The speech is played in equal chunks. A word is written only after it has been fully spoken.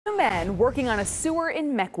men working on a sewer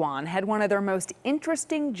in Mequon had one of their most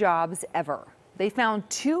interesting jobs ever. They found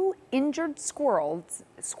two injured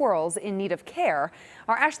squirrels in need of care.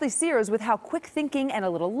 Our Ashley Sears with how quick thinking and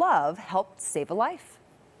a little love helped save a life.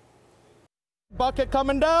 Bucket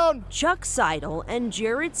coming down. Chuck Seidel and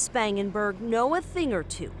Jared Spangenberg know a thing or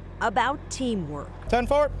two about teamwork.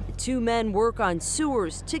 10-4. The two men work on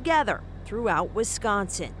sewers together throughout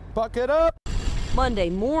Wisconsin. Bucket up. Monday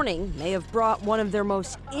morning may have brought one of their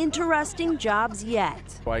most interesting jobs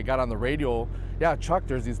yet. I got on the radio. Yeah, Chuck,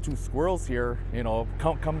 there's these two squirrels here,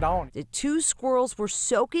 come down. The two squirrels were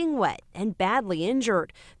soaking wet and badly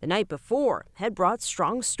injured. The night before had brought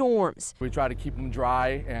strong storms. We tried to keep them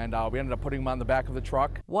dry, and we ended up putting them on the back of the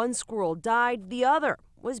truck. One squirrel died, the other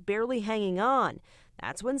was barely hanging on.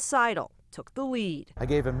 That's when Seidel took the lead. I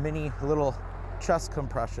gave him mini little chest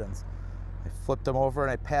compressions. I flipped him over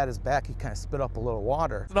and I pat his back. He kind of spit up a little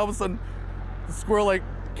water. And all of a sudden, the squirrel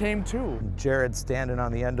came to. And Jared standing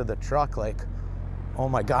on the end of the truck oh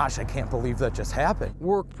my gosh, I can't believe that just happened.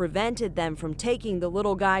 Work prevented them from taking the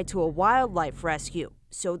little guy to a wildlife rescue.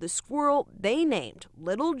 So the squirrel they named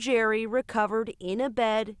Little Jerry recovered in a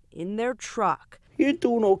bed in their truck. You're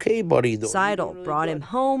doing okay, buddy, though. Seidel brought him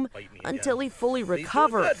home until he fully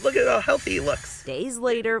recovered. Look at how healthy he looks. Days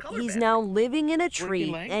later, he's now living in a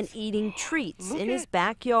tree and eating treats in his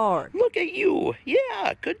backyard. Look at you.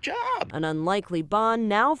 Yeah, good job. An unlikely bond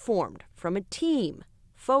now formed from a team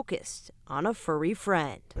focused on a furry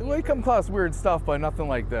friend. We come across weird stuff, but nothing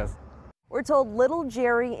like this. We're told Little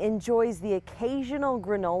Jerry enjoys the occasional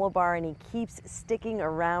granola bar and he keeps sticking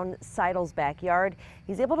around Seidel's backyard.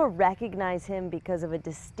 He's able to recognize him because of a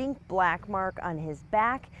distinct black mark on his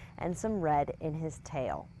back and some red in his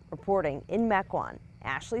tail. Reporting in Mequon,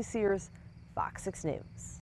 Ashley Sears, FOX6 News.